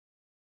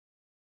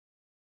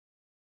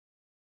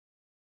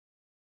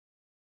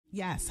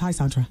Yes. Hi,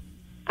 Sandra.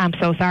 I'm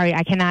so sorry.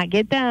 I cannot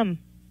get them.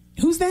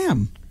 Who's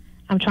them?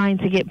 I'm trying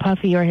to get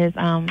Puffy or his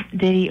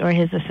Diddy or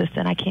his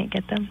assistant. I can't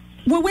get them.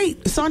 Well,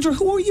 wait, Sandra,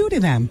 who are you to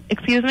them?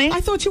 Excuse me?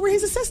 I thought you were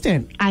his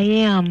assistant. I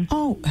am.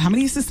 Oh, how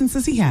many assistants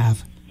does he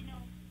have?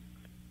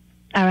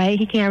 All right.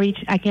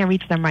 I can't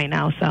reach them right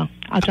now, so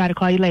I'll try to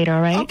call you later,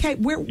 all right? Okay.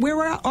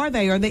 Where are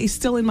they? Are they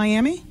still in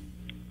Miami?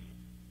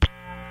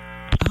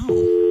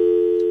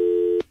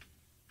 Oh.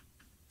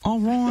 All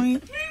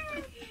right.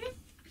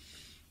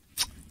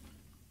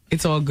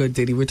 It's all good,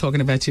 Diddy. We're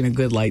talking about you in a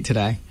good light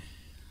today.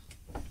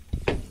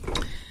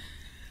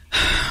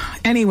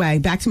 Anyway,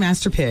 back to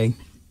Master P.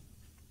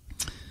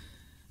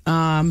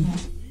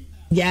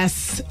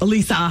 Yes,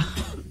 Elisa.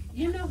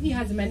 You know he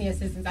has many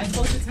assistants. I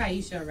spoke to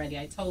Taisha already.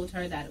 I told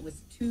her that it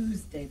was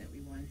Tuesday that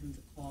we wanted him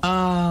to call.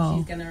 Oh.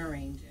 She's going to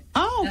arrange it.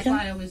 Oh, okay.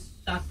 That's why I was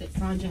shocked that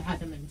Sandra had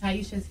him. And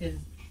Taisha's his,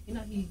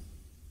 he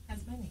has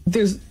many.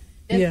 There's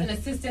an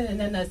assistant, and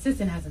then the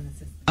assistant has an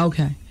assistant.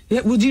 Okay.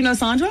 Yeah, well, do you know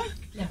Sandra?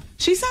 Yeah.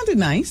 She sounded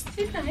nice.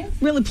 She's nice.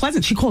 Really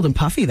pleasant. She called him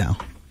Puffy, though.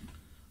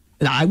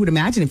 I would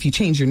imagine if you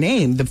change your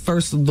name,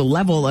 the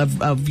level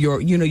of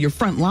your, your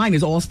front line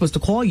is all supposed to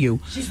call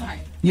you. She's fired.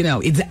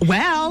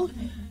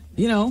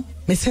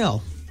 Miss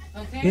Hill.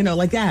 Okay.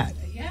 Like that.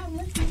 Yeah, I'm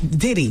listening.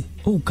 Diddy.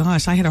 Oh,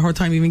 gosh, I had a hard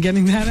time even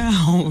getting that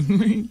out.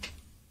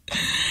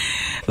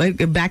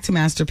 Back to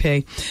Master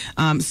P.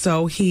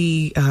 So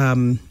he,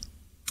 the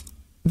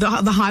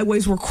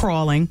highways were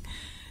crawling.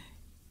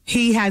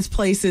 He has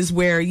places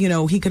where,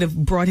 he could have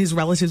brought his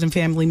relatives and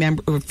family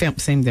members,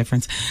 same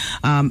difference,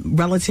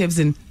 relatives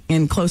and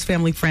close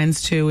family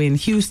friends too, in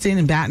Houston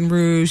and Baton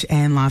Rouge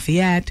and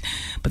Lafayette.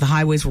 But the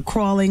highways were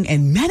crawling,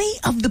 and many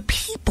of the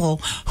people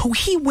who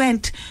he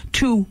went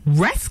to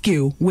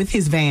rescue with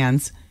his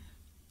vans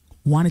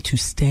wanted to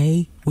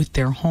stay with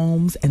their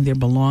homes and their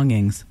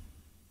belongings.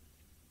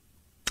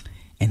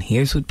 And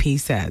here's what P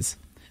says.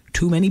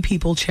 Too many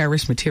people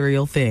cherish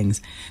material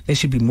things. They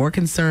should be more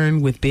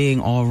concerned with being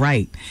all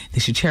right. They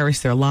should cherish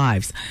their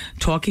lives.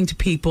 Talking to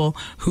people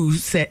who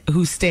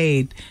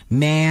stayed,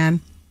 man,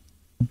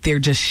 they're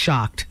just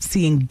shocked.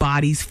 Seeing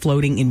bodies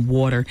floating in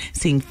water,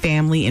 seeing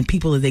family and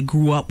people that they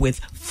grew up with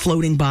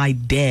floating by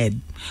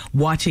dead,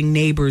 watching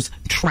neighbors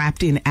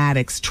trapped in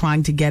attics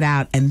trying to get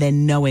out and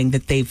then knowing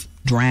that they've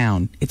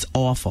drowned. It's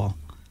awful.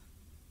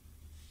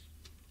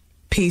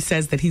 P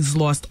says that he's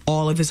lost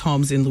all of his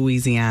homes in in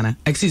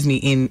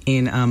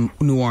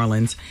New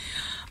Orleans.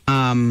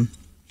 First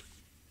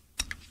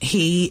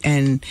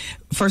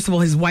of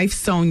all, his wife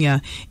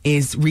Sonia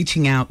is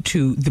reaching out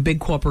to the big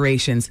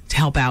corporations to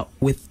help out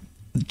with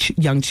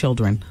young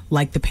children,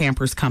 like the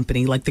Pampers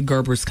Company, like the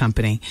Gerber's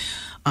Company.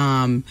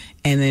 And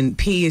then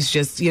P is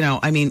just, he's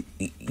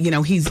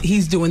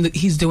doing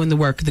the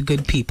work, the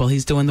good people.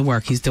 He's doing the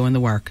work.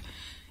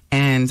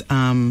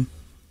 And,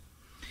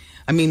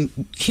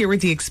 here at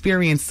the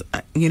experience,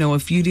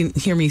 if you didn't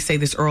hear me say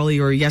this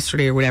earlier or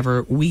yesterday or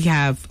whatever, we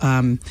have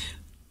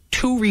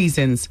two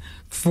reasons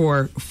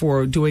for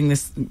doing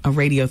this a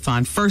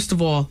radiothon. First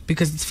of all,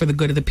 because it's for the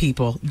good of the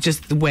people,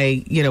 just the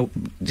way,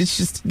 it's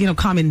just,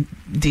 common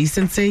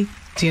decency.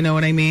 Do you know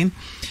what I mean?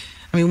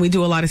 We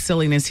do a lot of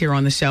silliness here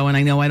on the show, and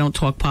I know I don't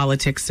talk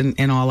politics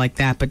and all like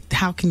that, but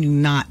how can you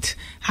not,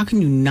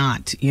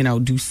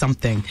 do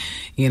something,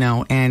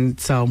 and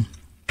so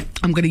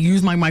I'm going to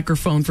use my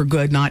microphone for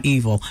good, not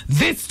evil.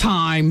 This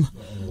time.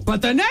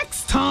 But the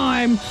next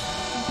time,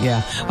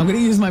 I'm going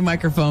to use my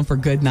microphone for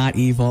good, not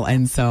evil.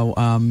 And so,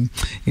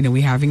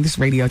 we're having this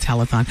radio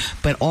telethon.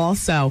 But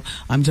also,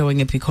 I'm doing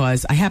it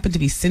because I happen to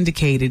be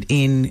syndicated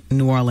in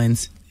New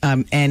Orleans.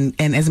 And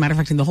as a matter of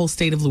fact, in the whole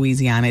state of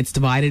Louisiana, it's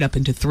divided up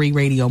into 3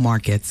 radio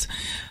markets.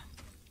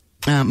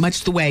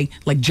 Much the way,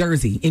 like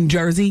Jersey. In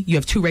Jersey, you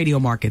have 2 radio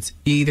markets.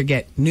 You either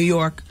get New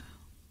York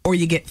or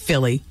you get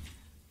Philly.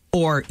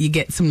 Or you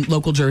get some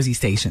local Jersey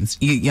stations.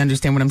 You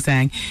understand what I'm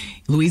saying?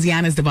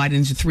 Louisiana is divided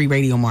into 3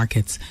 radio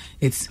markets.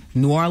 It's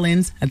New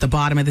Orleans at the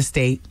bottom of the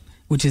state,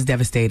 which is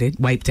devastated,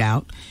 wiped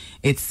out.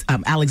 It's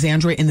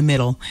Alexandria in the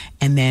middle,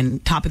 and then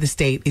top of the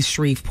state is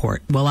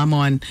Shreveport. Well, I'm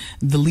on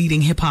the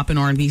leading hip-hop and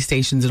R&B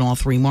stations in all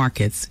 3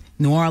 markets.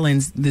 New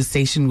Orleans, the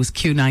station was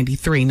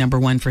Q93, number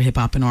 1 for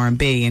hip-hop and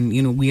R&B,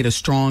 and, we had a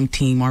strong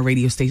team, our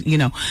radio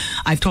station.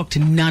 I've talked to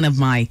none of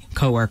my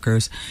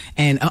coworkers,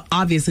 and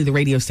obviously the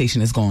radio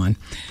station is gone.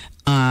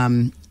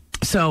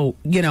 So,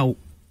 and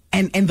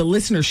the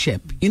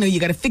listenership, you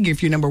got to figure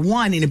if you're number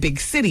 1 in a big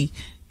city,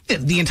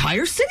 the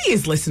entire city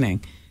is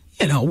listening.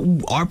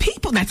 Our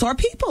people, that's our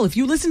people. If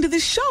you listen to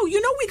this show,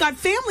 we got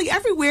family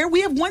everywhere. We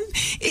have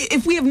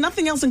if we have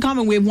nothing else in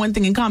common, we have one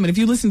thing in common. If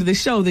you listen to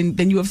this show,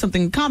 then you have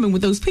something in common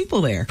with those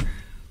people there.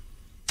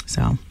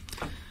 So,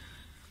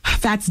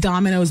 Fats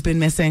Domino's been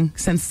missing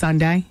since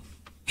Sunday.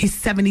 He's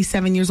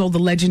 77 years old, the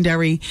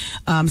legendary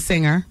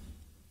singer.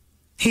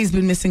 He's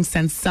been missing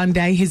since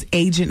Sunday. His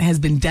agent has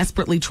been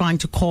desperately trying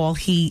to call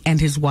he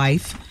and his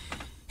wife.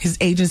 His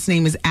agent's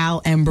name is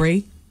Al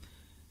Embry.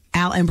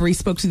 Al Embry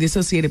spoke to the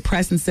Associated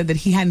Press and said that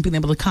he hadn't been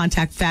able to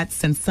contact Fats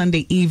since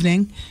Sunday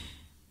evening.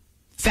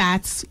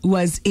 Fats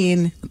was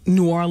in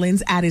New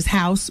Orleans at his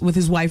house with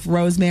his wife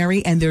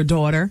Rosemary and their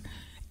daughter,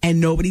 and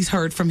nobody's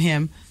heard from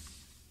him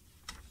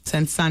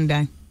since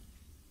Sunday.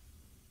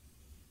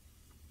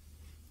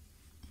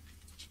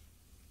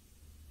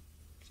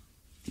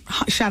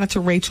 Shout out to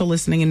Rachel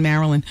listening in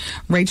Maryland.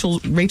 Rachel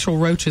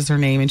Roach is her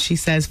name, and she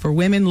says, for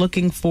women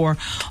looking for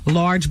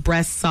large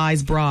breast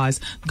size bras,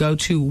 go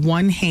to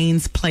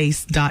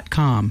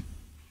onehainesplace.com.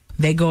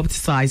 They go up to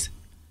size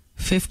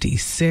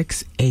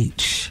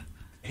 56H.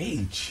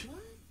 H?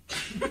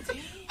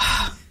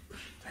 Damn.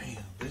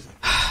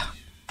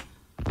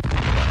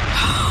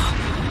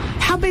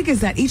 How big is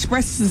that? Each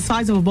breast is the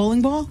size of a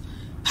bowling ball?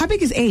 How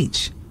big is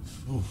H?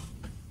 Oof.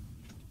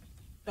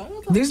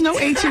 There's no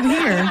H in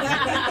here.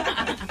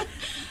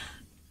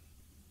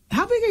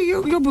 How big are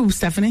your boobs,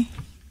 Stephanie?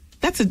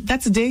 That's a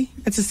D?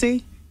 That's a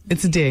C?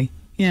 It's a D.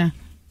 Yeah.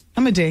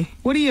 I'm a D.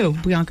 What are you,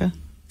 Bianca?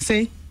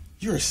 C?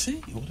 You're a C?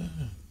 Whatever.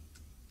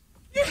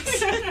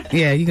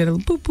 Yeah, you got a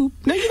boop boop.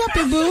 No, you got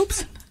big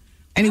boobs.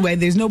 Anyway,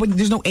 there's no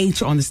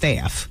H on the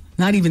staff.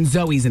 Not even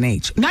Zoe's an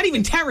H. Not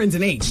even Taryn's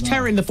an H. No.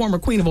 Taryn, the former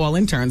queen of all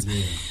interns.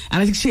 Yeah.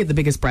 And I think she had the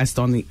biggest breast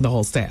on the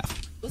whole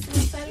staff. What's the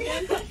website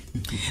again?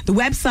 The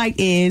website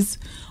is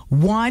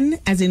one,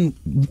 as in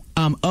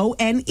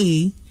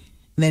ONE,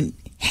 then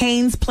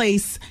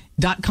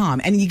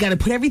HainesPlace.com. And you got to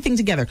put everything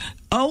together.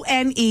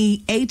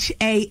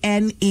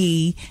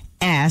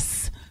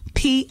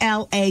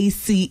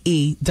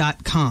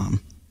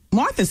 ONEHANESPLACE.com.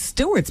 Martha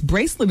Stewart's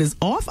bracelet is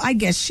off. I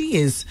guess she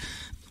is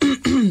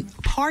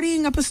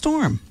partying up a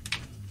storm,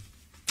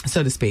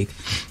 so to speak.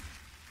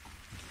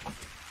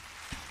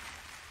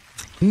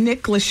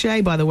 Nick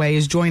Lachey, by the way,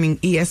 is joining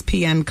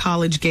ESPN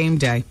College Game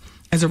Day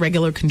as a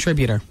regular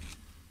contributor.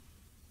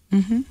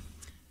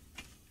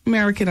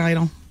 American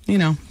Idol. You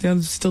know,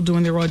 they're still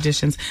doing their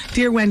auditions.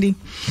 Dear Wendy,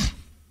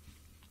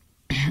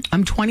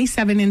 I'm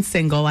 27 and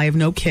single. I have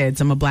no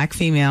kids. I'm a black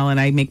female and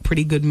I make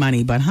pretty good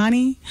money. But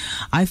honey,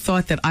 I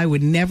thought that I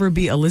would never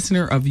be a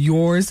listener of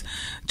yours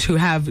to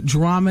have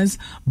dramas.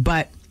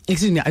 But,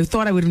 excuse me, I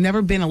thought I would have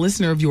never been a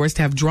listener of yours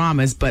to have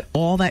dramas. But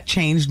all that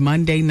changed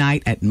Monday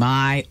night at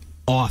my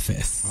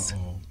office.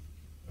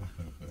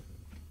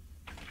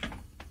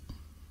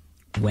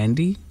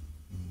 Wendy,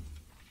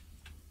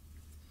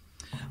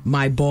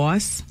 my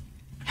boss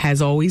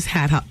has always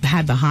had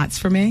the hots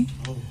for me.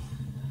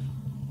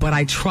 But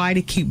I try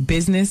to keep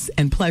business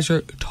and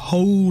pleasure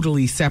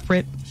totally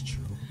separate.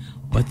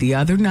 But the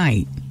other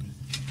night,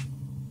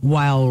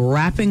 while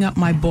wrapping up,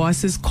 my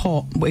boss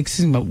called me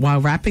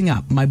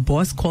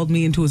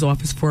into his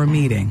office for a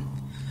meeting.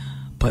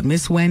 But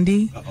Miss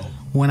Wendy,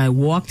 when I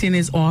walked in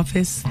his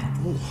office,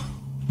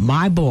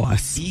 my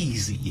boss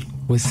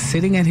was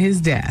sitting at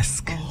his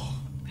desk,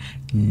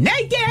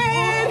 naked.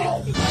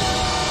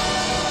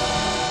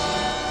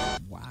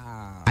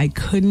 I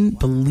couldn't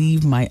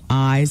believe my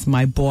eyes.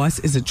 My boss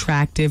is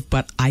attractive,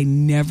 but I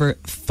never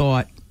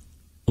thought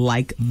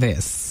like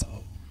this.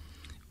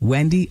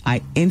 Wendy,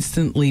 I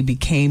instantly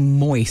became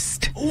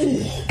moist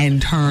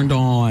and turned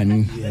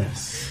on.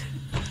 Yes.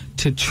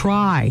 To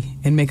try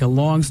and make a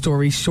long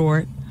story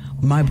short,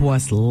 my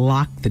boss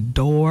locked the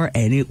door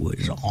and it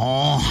was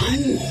on.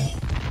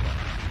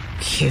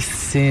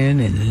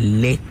 Kissing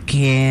and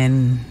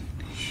licking.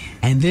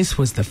 And this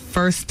was the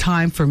first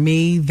time for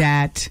me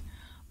that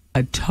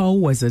a toe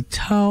was a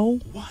toe.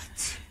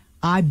 What?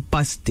 I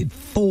busted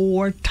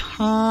 4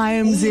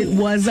 times. It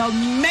was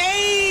amazing.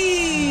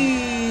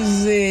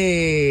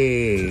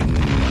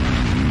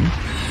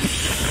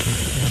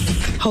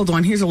 Hold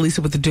on. Here's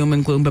Elisa with the doom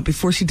and gloom. But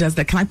before she does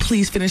that, can I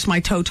please finish my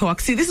toe talk?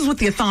 See, this is what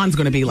the a-thon's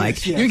going to be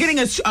like. Yes. You're getting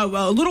a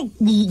little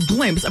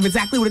glimpse of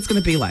exactly what it's going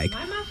to be like.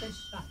 My mouth is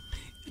shut.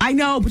 I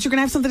know, but you're going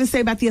to have something to say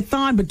about the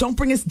a-thon, but don't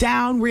bring us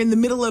down. We're in the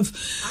middle of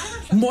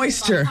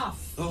moisture.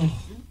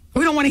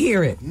 We don't want to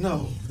hear it.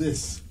 No,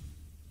 this.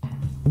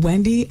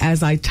 Wendy,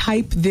 as I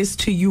type this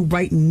to you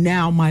right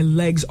now, my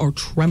legs are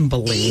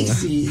trembling.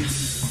 Easy.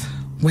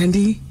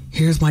 Wendy,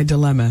 here's my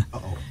dilemma.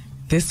 Uh-oh.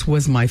 This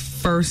was my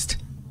first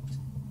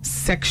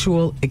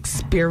sexual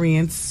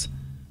experience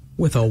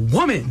with a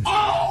woman.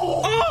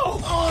 Oh!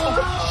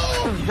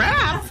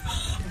 Rap!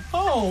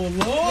 Oh,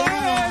 Lord.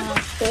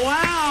 Yeah.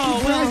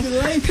 Wow.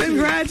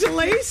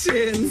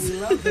 Congratulations.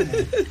 Love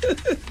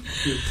that.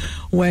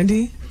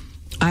 Wendy,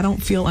 I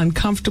don't feel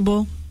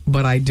uncomfortable,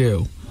 but I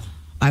do.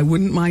 I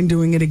wouldn't mind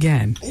doing it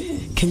again. Ooh.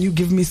 Can you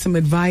give me some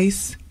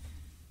advice?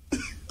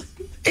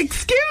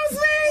 Excuse me?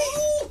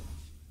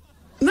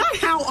 Not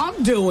how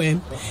I'm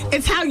doing.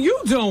 It's how you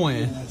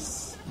doing.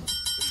 Yes.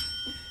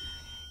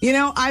 You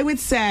know, I would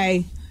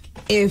say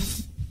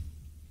if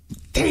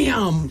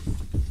you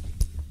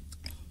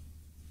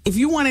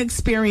want to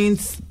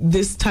experience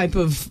this type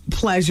of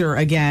pleasure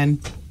again,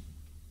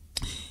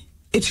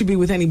 it should be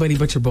with anybody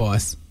but your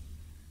boss.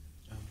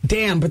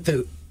 Damn, but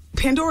the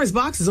Pandora's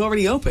box is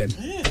already open.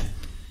 Yeah.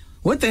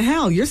 What the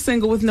hell? You're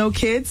single with no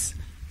kids.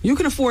 You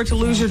can afford to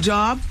lose your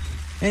job,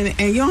 and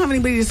you don't have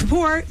anybody to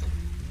support.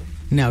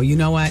 No, you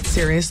know what?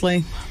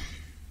 Seriously.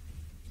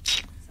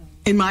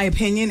 In my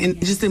opinion,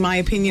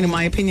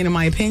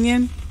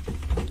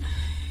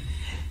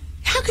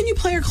 How can you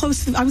play her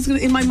close to,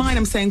 in my mind,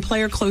 I'm saying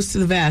play her close to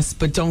the vest,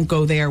 but don't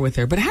go there with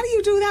her. But how do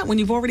you do that when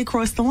you've already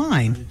crossed the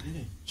line?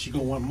 She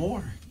gonna want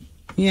more.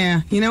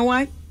 Yeah, you know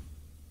what?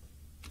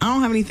 I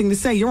don't have anything to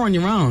say. You're on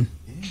your own.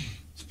 Yeah,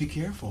 just be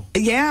careful.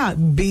 Yeah,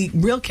 be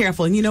real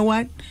careful. And you know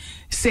what?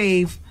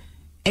 Save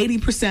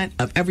 80%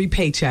 of every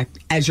paycheck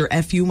as your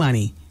FU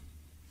money.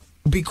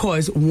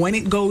 Because when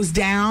it goes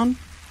down,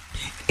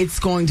 it's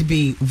going to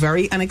be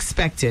very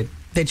unexpected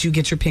that you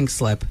get your pink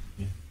slip.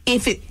 Yeah.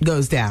 If it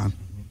goes down.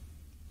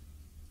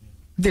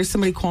 There's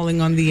somebody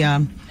calling on the...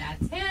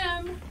 That's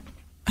him.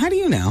 How do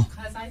you know?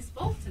 Because I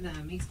spoke to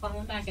them. He's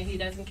calling back and he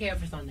doesn't care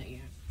if it's on the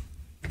air.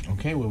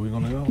 Okay, where we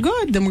going to go?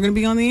 Good, then we're going to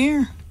be on the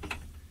air.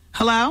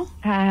 Hello?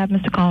 Hi,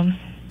 Mr. Combs.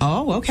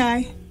 Oh,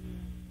 okay.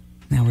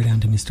 Now we're down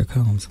to Mr.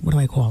 Combs. What do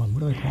I call him?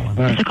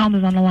 Mr. Combs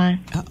is on the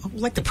line.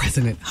 Like the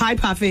president. Hi,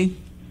 Puffy.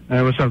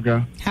 Hey, what's up,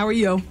 girl? How are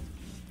you?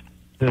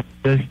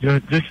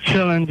 Just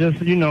chilling,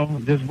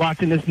 just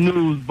watching this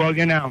news,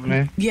 bugging out,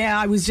 man. Yeah,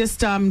 I was just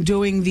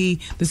doing the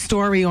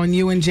story on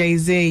you and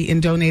Jay-Z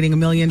in donating $1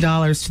 million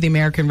to the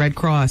American Red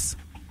Cross.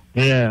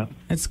 Yeah.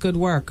 That's good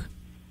work.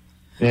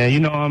 Yeah,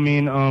 I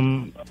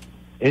mean,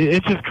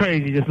 it's just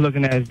crazy just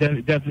looking at it.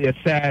 It's definitely a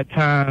sad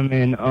time,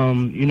 and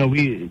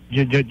we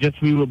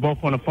were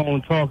both on the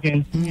phone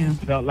talking. Yeah.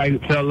 Felt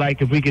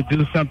like if we could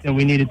do something,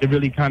 we needed to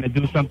really kind of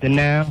do something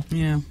now.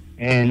 Yeah.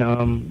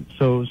 And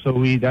so that's what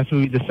we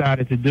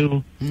decided to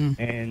do.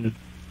 And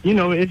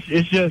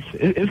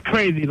it's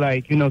crazy,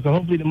 like, so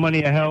hopefully the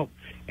money will help,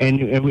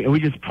 and we're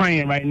just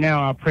praying right now.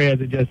 Our prayers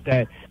are just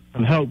that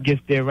some help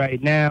gets there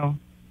right now.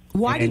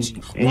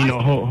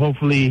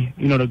 Hopefully,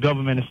 the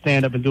government will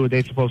stand up and do what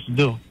they're supposed to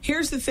do.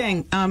 Here's the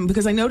thing,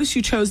 because I noticed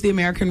you chose the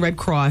American Red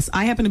Cross.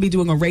 I happen to be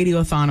doing a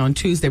radiothon on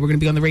Tuesday. We're going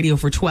to be on the radio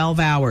for 12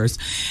 hours.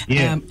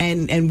 Yeah.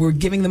 And we're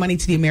giving the money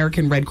to the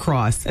American Red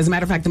Cross. As a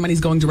matter of fact, the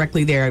money's going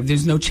directly there.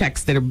 There's no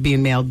checks that are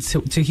being mailed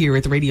to here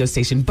at the radio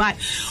station. But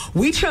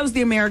we chose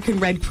the American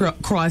Red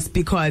Cross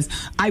because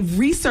I've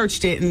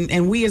researched it,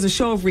 and we as a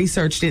show have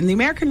researched it. And the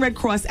American Red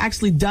Cross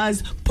actually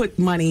does put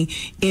money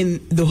in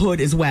the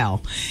hood as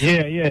well.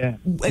 Yeah.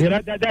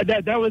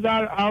 That was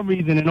our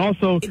reason, and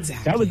also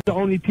that was the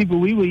only people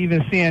we were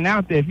even seeing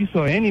out there. If you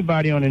saw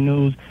anybody on the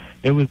news,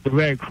 it was the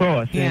Red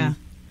Cross. Yeah.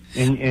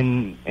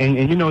 And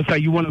it's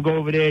like you want to go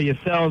over there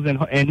yourselves, and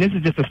this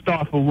is just a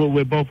start for what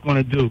we're both going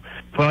to do.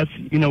 For us,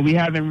 we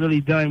haven't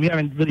really done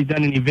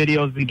any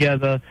videos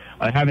together,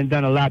 haven't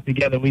done a lot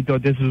together. We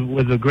thought this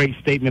was a great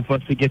statement for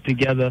us to get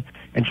together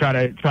and try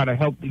to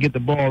help to get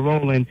the ball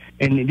rolling.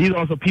 And these are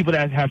also people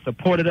that have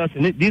supported us,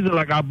 and these are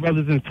like our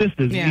brothers and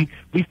sisters. Yeah.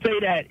 We say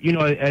that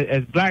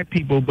as black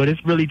people, but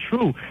it's really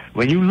true.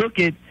 When you look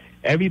at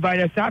everybody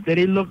that's out there,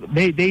 they look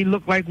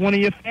like one of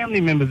your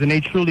family members, and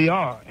they truly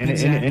are. And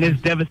it's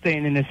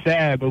devastating and it's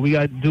sad, but we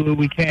got to do what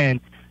we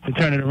can to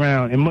turn it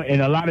around.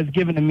 And a lot is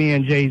given to me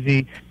and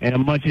Jay-Z,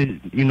 and much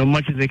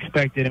is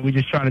expected, and we're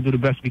just trying to do the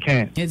best we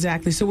can.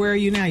 Exactly. So where are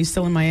you now? You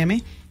still in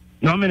Miami?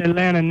 No, I'm in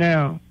Atlanta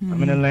now.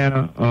 I'm in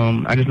Atlanta.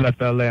 I just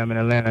left L.A. I'm in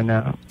Atlanta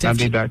now. I'll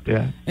be back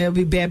there. It'll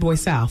be Bad Boy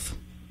South.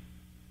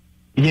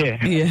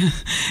 Yeah. Yeah.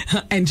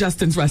 And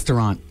Justin's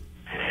Restaurant.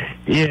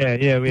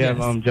 Yeah, we have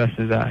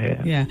Justin's out here.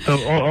 Yeah. So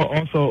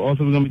also we're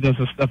gonna be doing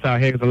some stuff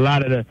out here because a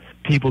lot of the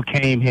people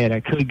came here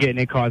that could get in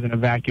their cars and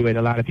evacuate.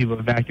 A lot of people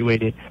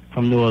evacuated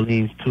from New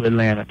Orleans to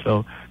Atlanta.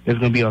 So there's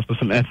gonna be also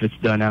some efforts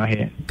done out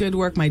here. Good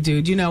work, my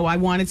dude. I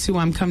wanted to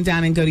come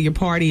down and go to your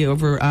party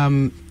over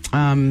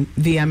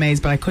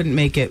VMAs, but I couldn't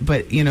make it.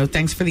 But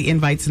thanks for the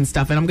invites and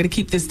stuff. And I'm going to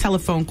keep this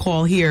telephone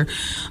call here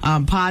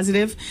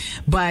positive.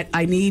 But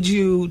I need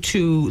you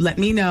to let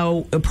me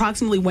know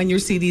approximately when your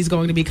CD is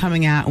going to be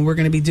coming out, and we're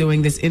going to be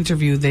doing this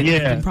interview that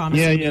you've been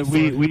promising. Yeah.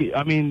 Me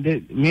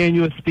and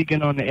you are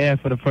speaking on the air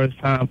for the first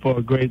time for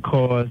a great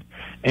cause,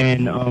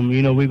 and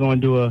we're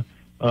going to do a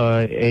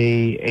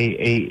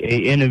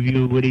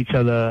interview with each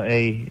other,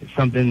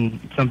 something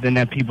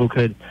that people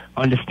could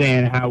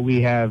understand how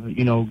we have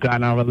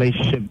gotten our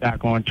relationship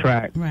back on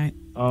track. Right.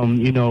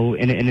 In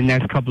the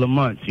next couple of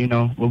months.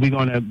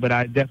 But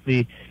I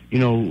definitely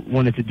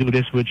wanted to do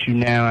this with you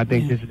now. I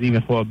think this is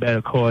even for a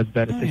better cause,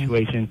 better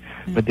situation.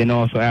 Yeah. But then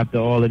also after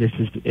all of this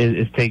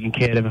is taken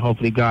care of, and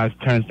hopefully God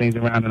turns things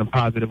around in a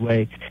positive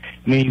way,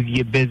 you can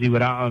get busy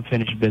with our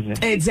unfinished business.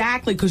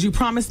 Exactly, because you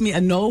promised me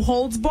a no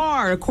holds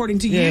bar, according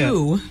to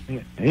you.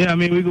 Yeah,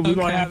 we're going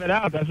to have it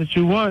out. That's what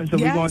you want. So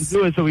we're going to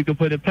do it so we can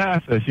put it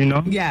past us,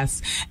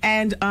 Yes.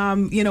 And,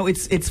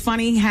 it's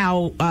funny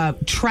how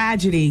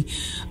tragedy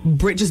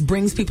just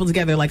brings people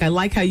together. Like, I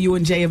like how you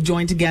and Jay have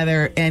joined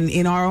together, and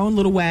in our own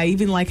little way,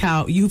 even like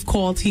how you've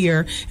called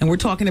here, and we're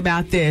talking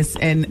about this,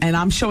 and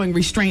I'm showing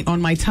restraint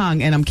on my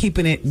tongue, and I'm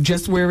keeping it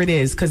just where it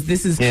is, because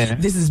this is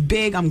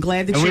big. I'm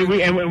glad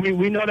that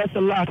we know that's a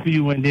lot for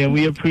you, Wendy, and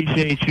we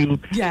appreciate you,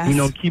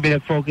 keeping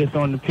it focused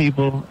on the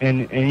people,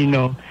 and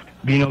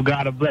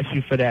God will bless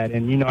you for that.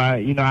 And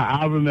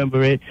I'll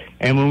remember it.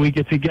 And when we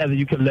get together,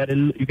 you can let it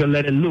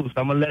loose.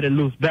 I'm gonna let it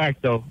loose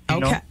back though.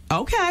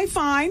 Okay,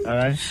 fine. All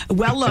right.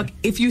 Well, look,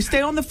 if you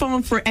stay on the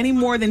phone for any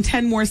more than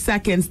 10 more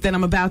seconds, then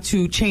I'm about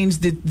to change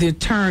the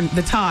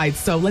tide.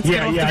 So let's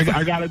get off the phone.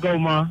 I gotta go,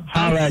 Ma.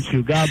 Holler at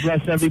you. God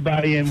bless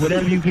everybody, and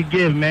whatever you could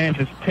give, man,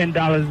 just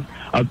 $10,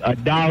 a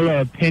dollar,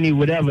 a penny,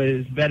 whatever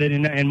is better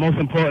than that. And most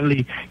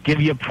importantly,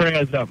 give your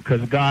prayers up,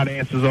 because God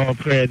answers all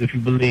prayers if you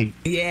believe.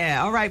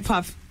 Yeah. All right,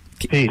 Puff.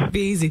 Peace. Be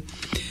easy.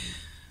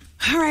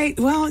 All right.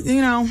 Well,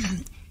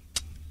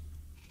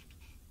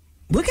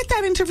 look at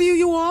that interview,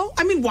 you all.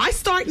 I mean, why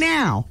start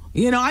now?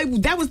 I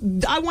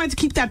wanted to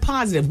keep that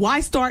positive.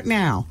 Why start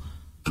now?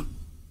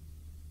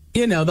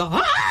 You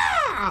understand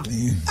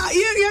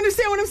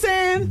what I'm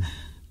saying?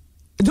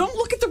 Don't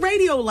look at the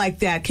radio like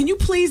that. Can you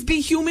please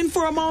be human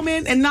for a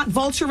moment and not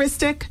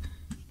vulturistic?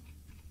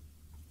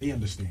 They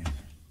understand.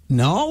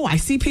 No, I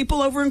see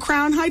people over in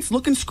Crown Heights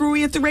looking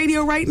screwy at the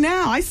radio right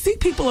now. I see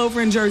people over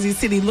in Jersey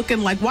City looking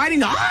like, why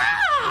didn't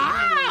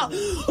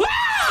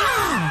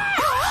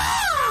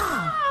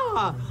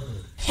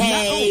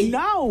Hey.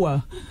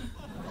 No,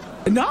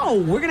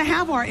 we're going to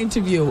have our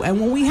interview.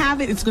 And when we have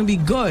it, it's going to be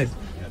good.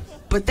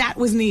 But that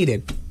was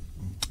needed.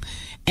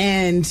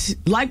 And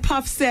like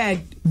Puff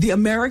said, the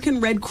American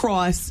Red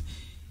Cross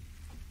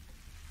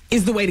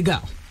is the way to go.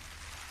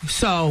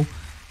 So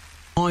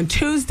on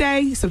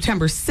Tuesday,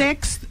 September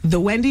 6th, the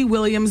Wendy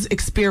Williams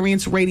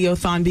Experience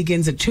Radiothon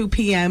begins at 2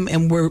 p.m.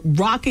 and we're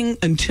rocking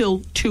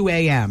until 2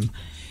 a.m.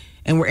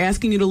 And we're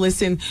asking you to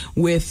listen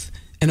with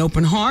an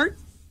open heart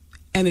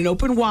and an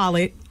open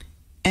wallet.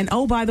 And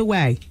oh, by the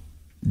way,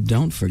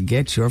 don't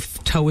forget your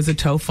toe is a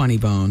toe funny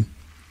bone.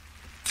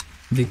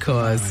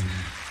 Because,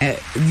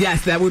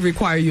 yes, that would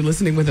require you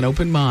listening with an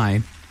open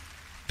mind.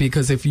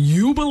 Because if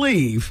you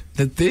believe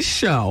that this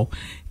show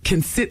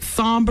can sit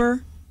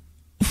somber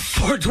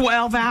for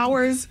 12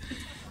 hours,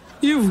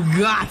 you've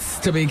got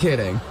to be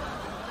kidding.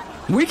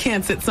 We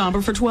can't sit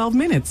somber for 12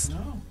 minutes.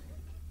 No.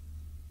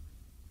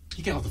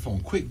 He got off the phone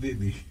quick,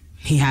 didn't he?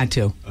 He had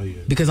to. Oh, yeah.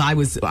 Because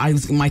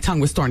my tongue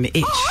was starting to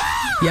itch.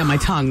 Yeah, my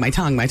tongue,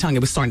 it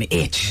was starting to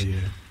itch. Oh, yeah.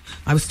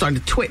 I was starting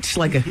to twitch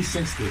like a... He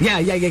sensed it. Yeah.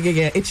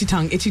 Itchy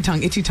tongue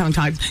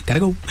time. Gotta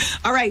go.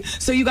 All right,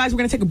 so you guys, we're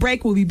going to take a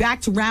break. We'll be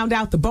back to round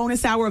out the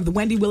bonus hour of the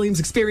Wendy Williams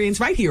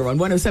Experience right here on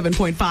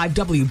 107.5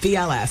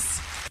 WVLS.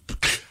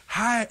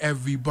 Hi,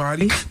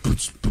 everybody.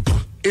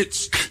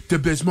 It's the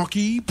Biz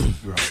Monkey.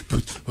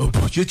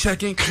 You're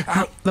checking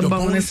out the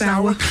bonus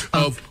hour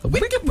of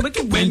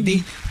Wicked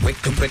Wendy.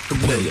 Wicked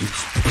Williams.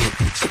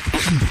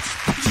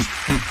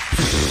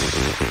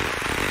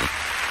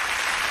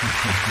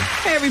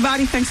 Hey,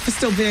 everybody. Thanks for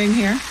still being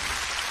here.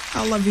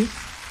 I love you.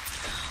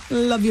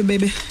 Love you,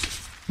 baby.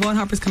 Vaughn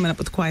Harper's coming up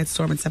with the Quiet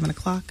Storm at 7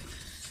 o'clock.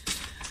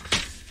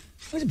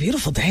 It was a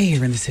beautiful day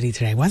here in the city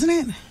today, wasn't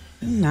it?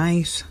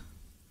 Nice.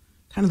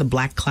 Kind of the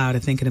black cloud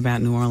of thinking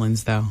about New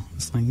Orleans, though.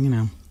 It's like,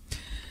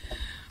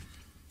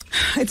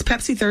 It's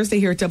Pepsi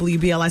Thursday here at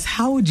WBLS.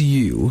 How would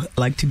you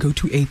like to go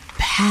to a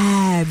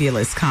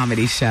fabulous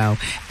comedy show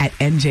at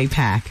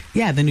NJPAC?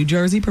 Yeah, the New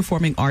Jersey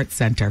Performing Arts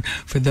Center.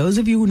 For those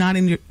of you who are not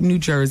in New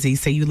Jersey,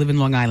 say you live in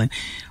Long Island,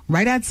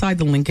 right outside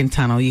the Lincoln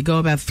Tunnel, you go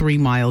about 3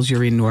 miles,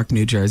 you're in Newark,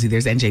 New Jersey.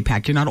 There's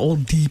NJPAC. You're not all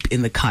deep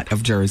in the cut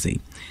of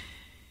Jersey.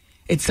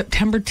 It's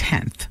September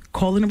 10th.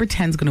 Caller number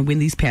 10 is going to win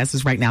these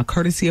passes right now,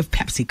 courtesy of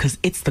Pepsi, because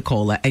it's the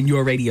cola, and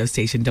your radio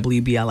station,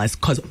 WBLS,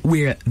 because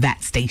we're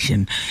that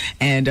station.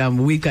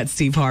 And we've got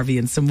Steve Harvey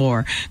and some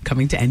more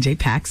coming to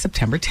NJPAC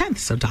September 10th.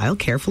 So dial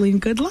carefully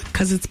and good luck,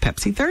 because it's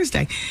Pepsi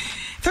Thursday.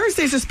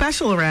 Thursdays are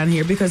special around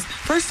here because,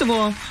 first of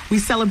all, we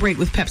celebrate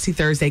with Pepsi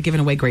Thursday, giving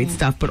away great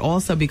stuff, but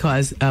also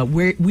because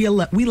we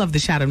love the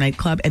Shadow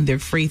Nightclub, and they're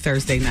free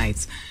Thursday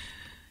nights.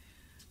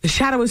 The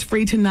Shadow is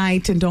free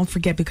tonight, and don't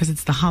forget, because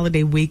it's the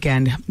holiday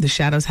weekend, the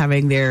Shadow's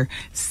having their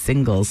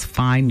singles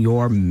Find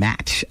Your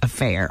Match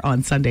affair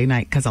on Sunday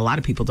night, because a lot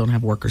of people don't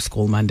have work or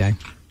school Monday.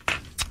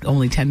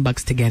 Only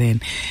 $10 to get in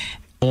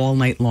all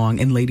night long,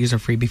 and ladies are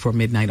free before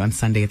midnight on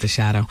Sunday at the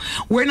Shadow.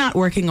 We're not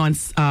working on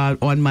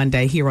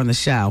Monday here on the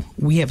show.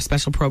 We have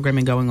special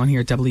programming going on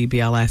here at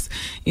WBLS.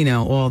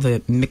 All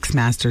the mix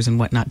masters and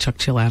whatnot, Chuck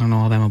Chillout and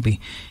all of them will be,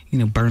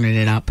 burning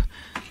it up.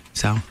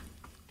 So...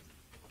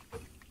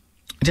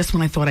 just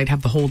when I thought I'd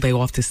have the whole day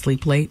off to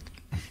sleep late,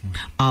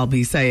 I'll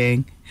be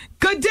saying,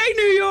 good day,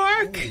 New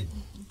York.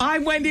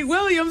 I'm Wendy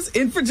Williams,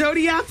 in for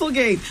Jody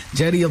Applegate.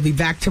 Jody will be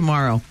back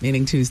tomorrow,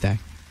 meaning Tuesday.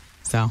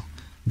 So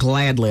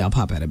gladly I'll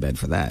pop out of bed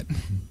for that.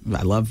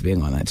 I love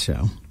being on that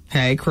show.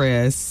 Hey,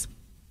 Chris.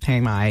 Hey,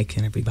 Mike,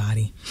 and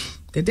everybody.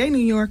 Good day, New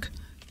York.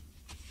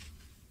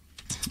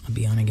 I'll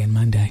be on again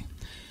Monday.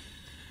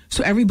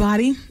 So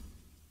everybody...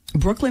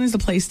 Brooklyn is the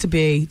place to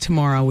be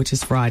tomorrow, which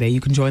is Friday. You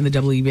can join the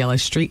WBLS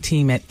street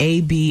team at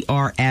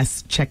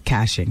ABRS Check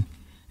Cashing.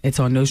 It's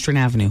on Nostrand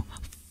Avenue.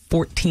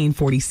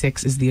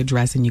 1446 is the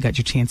address, and you got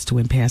your chance to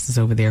win passes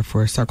over there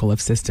for Circle of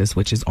Sisters,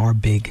 which is our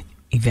big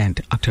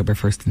event, October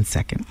 1st and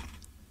 2nd.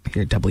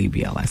 here at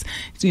WBLS.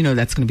 So you know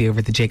that's going to be over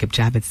at the Jacob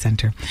Javits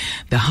Center.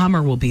 The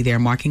Hummer will be there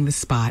marking the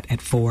spot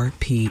at 4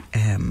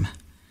 p.m.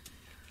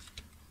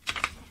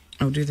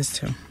 I'll do this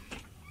too.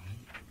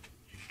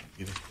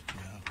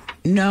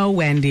 No,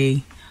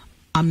 Wendy,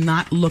 I'm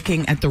not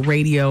looking at the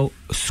radio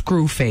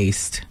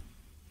screw-faced.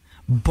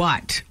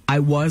 But I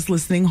was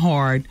listening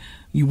hard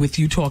with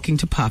you talking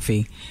to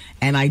Puffy,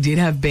 and I did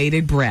have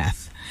bated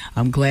breath.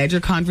 I'm glad your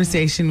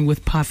conversation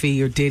with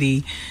Puffy or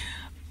Diddy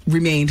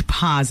remained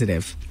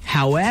positive.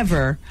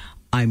 However,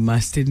 I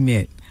must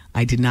admit,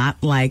 I did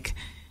not like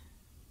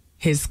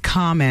his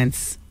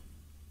comments,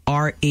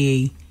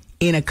 R.E.,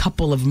 in a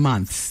couple of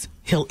months.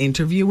 He'll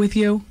interview with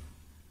you.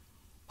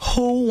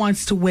 Who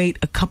wants to wait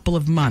a couple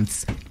of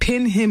months?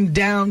 Pin him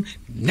down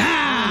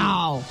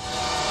now.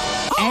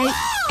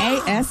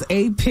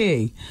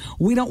 ASAP.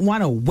 We don't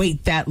want to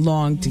wait that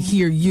long to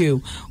hear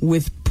you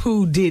with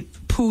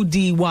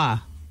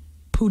Pudiwa.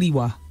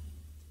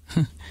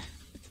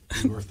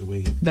 Worth the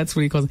wait. That's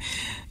what he calls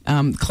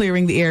it.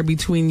 Clearing the air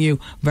between you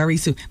very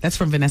soon. That's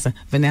from Vanessa.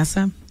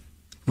 Vanessa,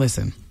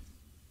 listen.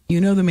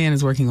 You know the man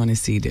is working on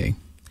his CD.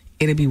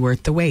 It'll be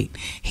worth the wait.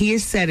 He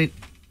has said it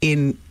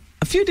in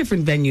a few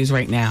different venues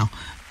right now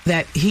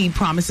that he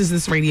promises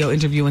this radio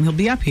interview and he'll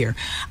be up here.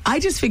 I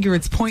just figure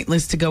it's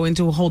pointless to go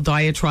into a whole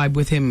diatribe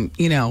with him,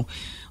 you know,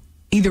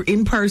 either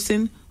in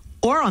person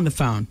or on the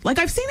phone. Like,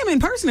 I've seen him in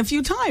person a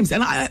few times,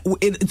 and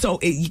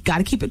you got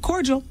to keep it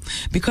cordial,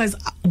 because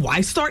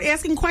why start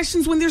asking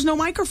questions when there's no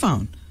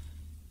microphone?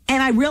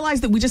 And I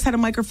realized that we just had a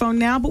microphone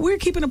now, but we were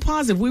keeping it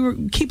positive. We were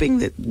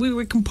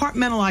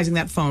compartmentalizing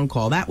that phone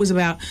call. That was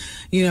about,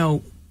 you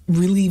know,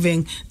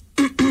 relieving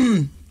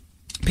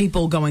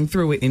people going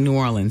through it in New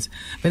Orleans.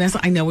 Vanessa,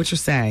 I know what you're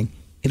saying.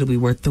 It'll be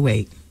worth the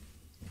wait.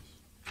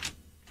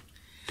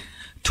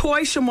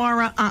 Toy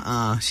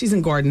Shamara, she's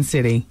in Garden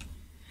City.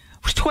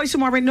 Toy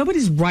Shamara,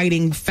 nobody's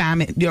writing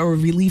famine or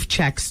relief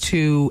checks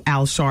to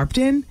Al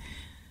Sharpton.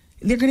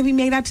 They're going to be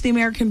made out to the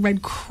American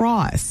Red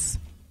Cross.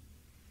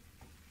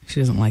 She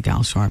doesn't like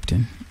Al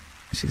Sharpton.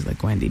 She's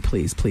like, Wendy,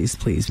 please, please,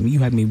 please. You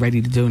had me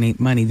ready to donate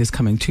money this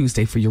coming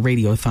Tuesday for your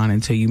radiothon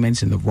until you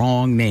mentioned the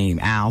wrong name,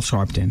 Al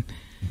Sharpton.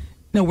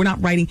 No, we're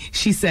not writing.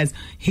 She says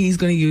he's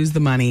going to use the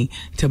money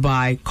to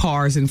buy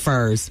cars and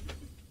furs.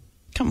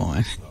 Come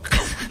on.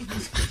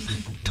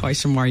 Toy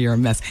Shamar, you're a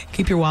mess.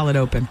 Keep your wallet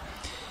open.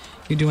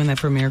 You're doing that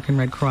for American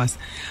Red Cross.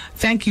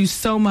 Thank you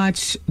so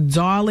much,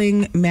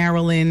 darling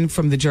Marilyn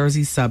from the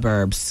Jersey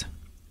suburbs.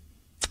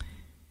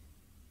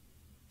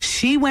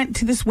 She went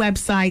to this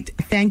website.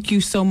 Thank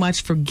you so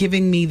much for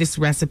giving me this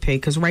recipe,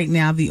 because right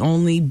now the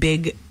only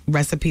big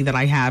recipe that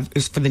I have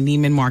is for the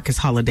Neiman Marcus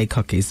holiday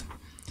cookies.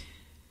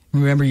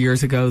 Remember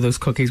years ago, those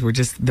cookies were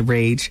just the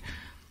rage.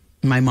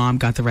 My mom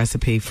got the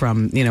recipe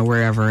from, you know,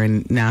 wherever,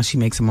 and now she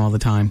makes them all the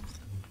time.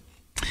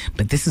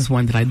 But this is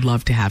one that I'd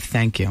love to have.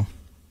 Thank you.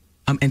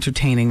 I'm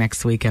entertaining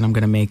next week, and I'm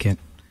going to make it.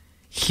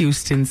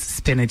 Houston's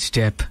spinach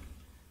dip.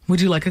 Would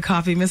you like a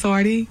coffee, Miss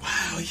Hardy?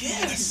 Wow,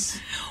 yes.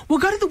 Well,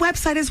 go to the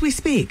website as we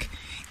speak.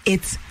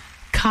 It's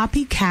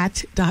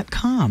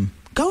copycat.com.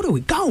 Go to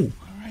it. Go. All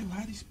right, well,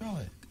 how do you spell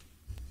it?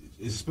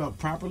 Is it spelled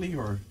properly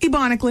or?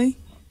 Ebonically.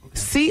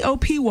 Okay.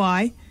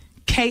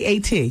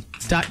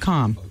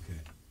 COPYKAT.com.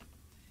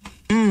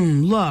 Okay.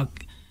 Look.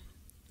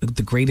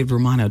 The grated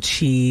Romano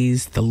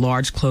cheese, the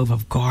large clove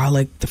of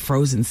garlic, the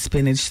frozen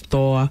spinach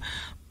thaw,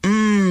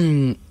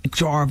 a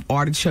jar of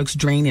artichokes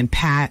drained and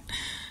pat,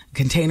 a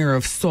container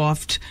of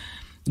soft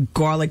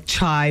garlic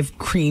chive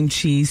cream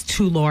cheese,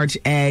 2 large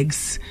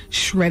eggs,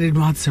 shredded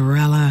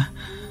mozzarella.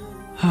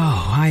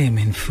 Oh, I am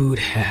in food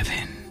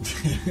heaven.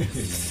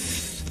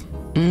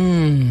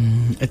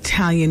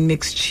 Italian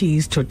mixed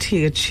cheese,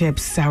 tortilla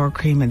chips, sour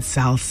cream, and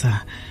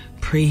salsa.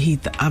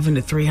 Preheat the oven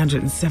to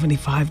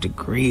 375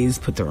 degrees.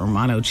 Put the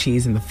Romano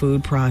cheese in the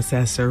food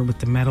processor with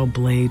the metal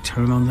blade.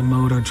 Turn on the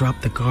motor.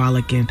 Drop the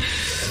garlic in.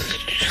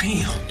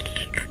 Damn.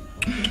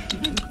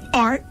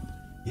 Art.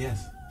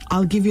 Yes.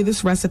 I'll give you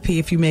this recipe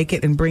if you make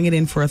it and bring it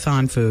in for a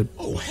thon food.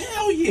 Oh,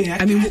 hell yeah.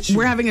 I mean,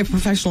 we're having a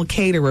professional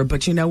caterer,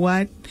 but you know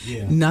what?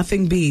 Yeah.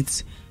 Nothing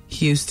beats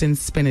Houston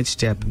spinach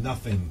dip.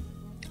 Nothing.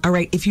 All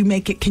right, if you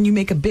make it, can you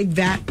make a big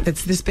vat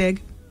that's this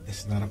big?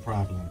 It's not a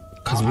problem.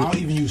 I'll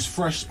even use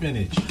fresh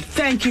spinach.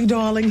 Thank you,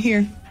 darling.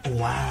 Here.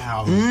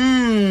 Wow.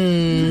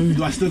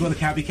 Do I still go to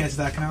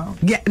copycats.com?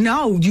 Yeah,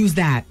 no, use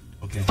that.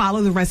 Okay.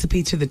 Follow the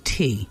recipe to the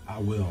T. I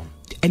will.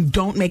 And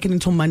don't make it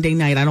until Monday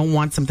night. I don't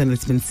want something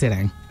that's been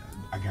sitting.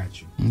 I got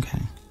you.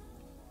 Okay.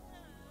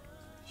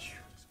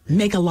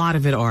 Make a lot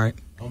of it, Art.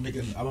 I'm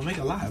gonna make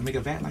a lot. I'll make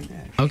a vat like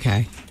that.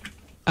 Okay.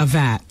 A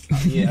vat.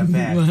 Yeah, a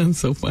vat. That's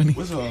so funny.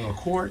 What's a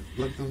quart?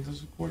 Look,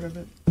 there's a quart of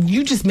it.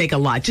 You just make a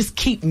lot. Just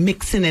keep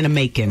mixing and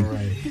making. All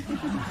right.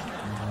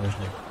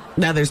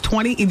 Now there's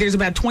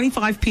about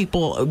 25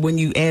 people when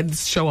you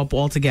show up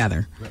all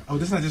together. Oh,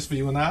 this is not just for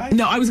you and I?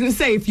 No, I was going to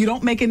say, if you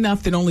don't make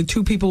enough, then only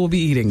 2 people will be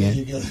eating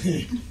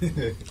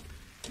it.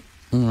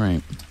 All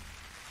right.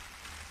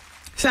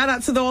 Shout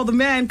out to all the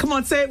men. Come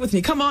on, say it with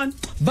me. Come on.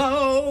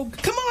 Vogue.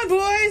 Come on,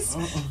 boys.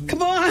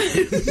 Come on.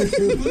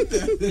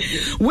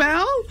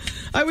 Well,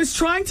 I was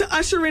trying to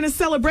usher in a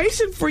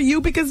celebration for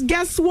you because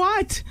guess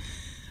what?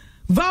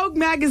 Vogue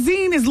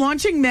magazine is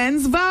launching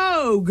Men's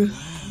Vogue.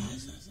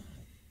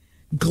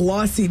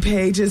 Glossy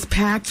pages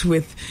packed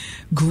with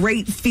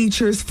great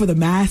features for the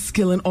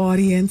masculine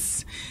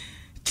audience.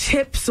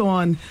 Tips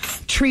on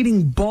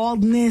treating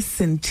baldness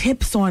and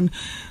tips on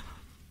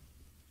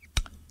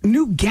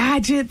new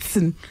gadgets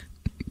and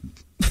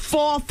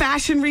fall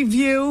fashion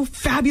review.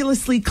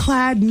 Fabulously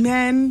clad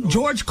men.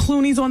 George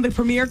Clooney's on the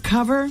premiere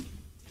cover.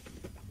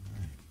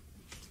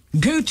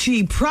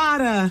 Gucci,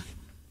 Prada,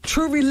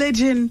 True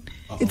Religion.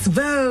 It's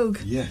Vogue.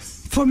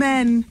 Yes. For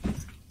men.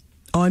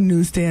 On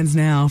newsstands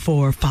now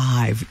for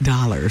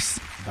 $5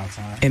 About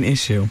time. an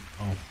issue.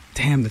 Oh.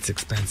 Damn, that's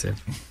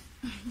expensive.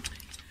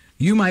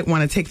 You might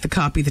want to take the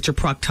copy that your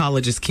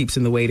proctologist keeps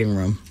in the waiting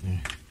room. Yeah.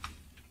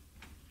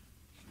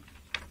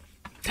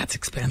 That's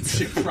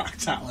expensive.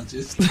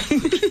 Proctologist.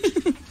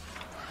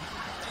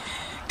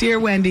 Dear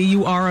Wendy,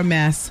 you are a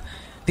mess.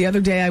 The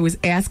other day I was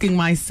asking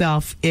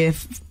myself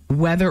if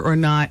whether or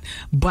not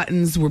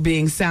buttons were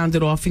being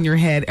sounded off in your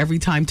head every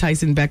time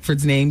Tyson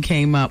Beckford's name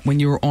came up when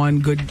you were on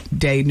Good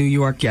Day New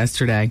York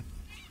yesterday.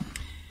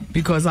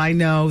 Because I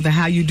know the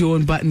how you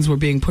doing buttons were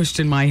being pushed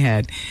in my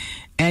head.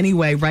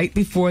 Anyway, right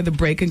before the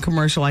break and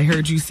commercial, I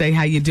heard you say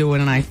how you doing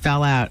and I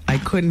fell out. I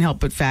couldn't help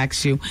but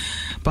fax you.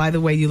 By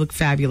the way, you look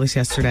fabulous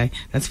yesterday.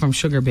 That's from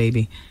Sugar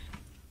Baby.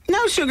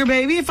 No, Sugar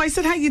Baby. If I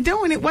said how you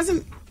doing, it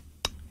wasn't...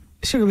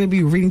 Sugar Baby,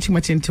 you were reading too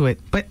much into it.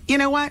 But you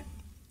know what?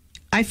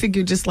 I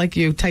figured just like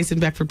you, Tyson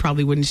Beckford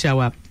probably wouldn't show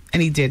up.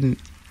 And he didn't.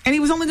 And he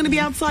was only going to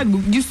be outside.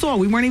 You saw,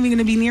 we weren't even going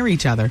to be near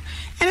each other.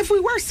 And if we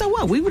were, so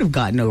what? We would have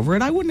gotten over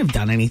it. I wouldn't have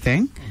done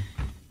anything.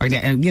 Or,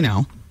 you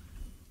know.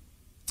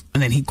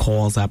 And then he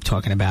calls up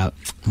talking about,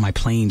 my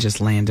plane just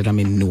landed. I'm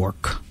in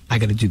Newark. I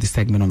got to do the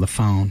segment on the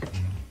phone.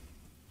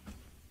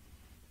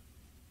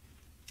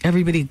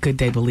 Everybody at Good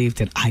Day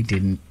believed it. I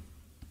didn't.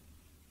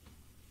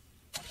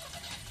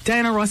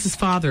 Diana Ross's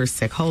father is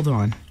sick. Hold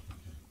on.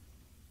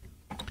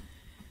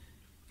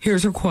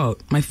 Here's her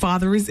quote. My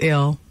father is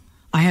ill.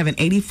 I have an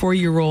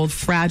 84-year-old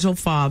fragile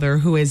father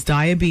who has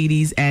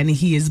diabetes and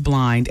he is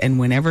blind. And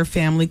whenever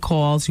family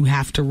calls, you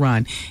have to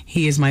run.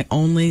 He is my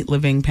only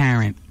living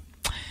parent.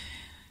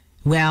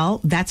 Well,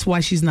 that's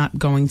why she's not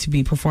going to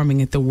be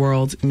performing at the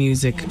World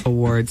Music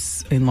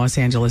Awards in Los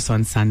Angeles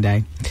on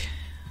Sunday.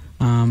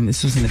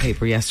 This was in the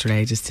paper yesterday.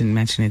 I just didn't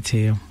mention it to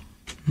you.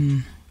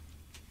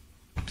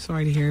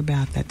 Sorry to hear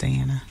about that,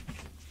 Diana.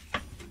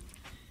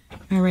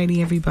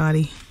 Alrighty,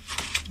 everybody.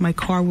 My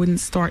car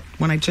wouldn't start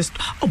when I just...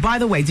 Oh, by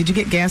the way, did you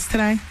get gas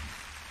today?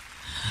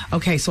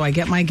 Okay, so I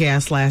get my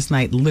gas last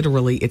night.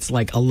 Literally, it's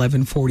like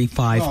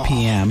 11:45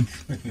 p.m.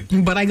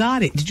 But I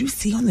got it. Did you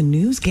see on the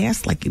news?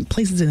 Gas, like in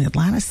places in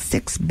Atlanta,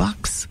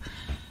 $6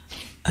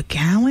 a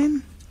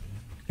gallon?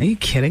 Are you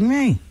kidding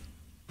me?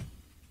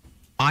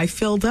 I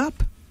filled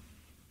up.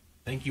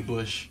 Thank you,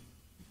 Bush.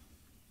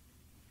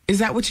 Is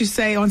that what you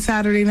say on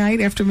Saturday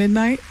night after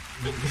midnight?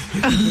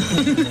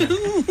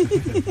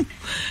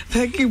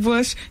 Thank you,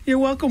 Bush. You're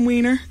welcome,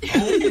 Wiener.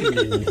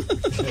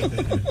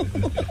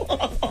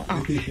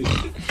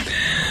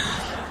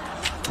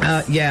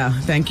 Yeah,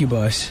 thank you,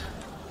 Bush.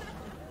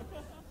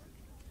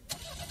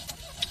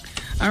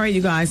 All right,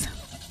 you guys.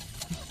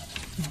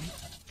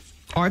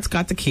 Art's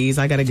got the keys.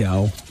 I got to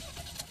go.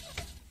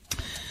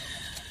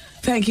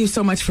 Thank you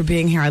so much for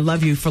being here. I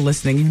love you for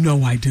listening. You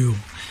know I do.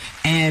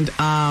 And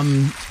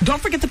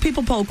don't forget the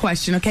people poll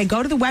question, okay?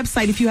 Go to the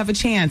website if you have a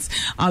chance.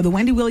 The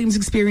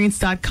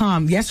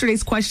WendyWilliamsExperience.com.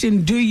 Yesterday's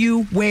question, do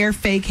you wear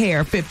fake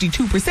hair?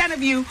 52%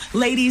 of you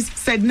ladies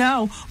said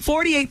no.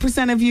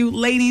 48% of you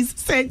ladies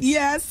said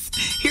yes.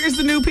 Here's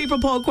the new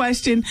people poll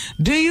question.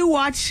 Do you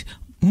watch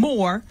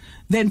more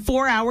than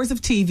 4 hours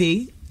of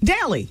TV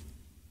daily?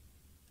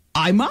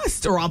 I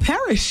must or I'll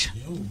perish.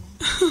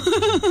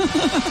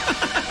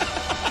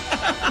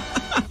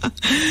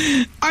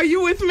 Are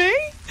you with me?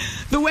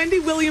 The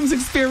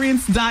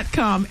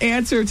WendyWilliamsExperience.com.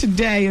 Answer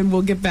today, and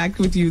we'll get back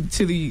with you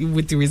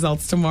with the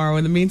results tomorrow.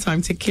 In the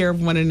meantime, take care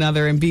of one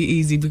another and be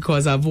easy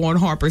because Vaughn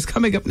Harper's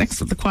coming up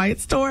next with The Quiet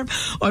Storm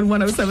on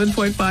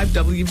 107.5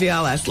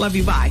 WVLS. Love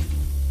you. Bye.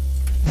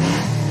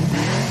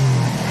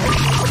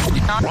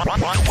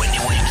 The Wendy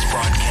Williams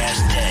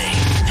broadcast day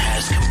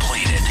has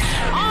completed.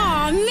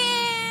 Aw, man.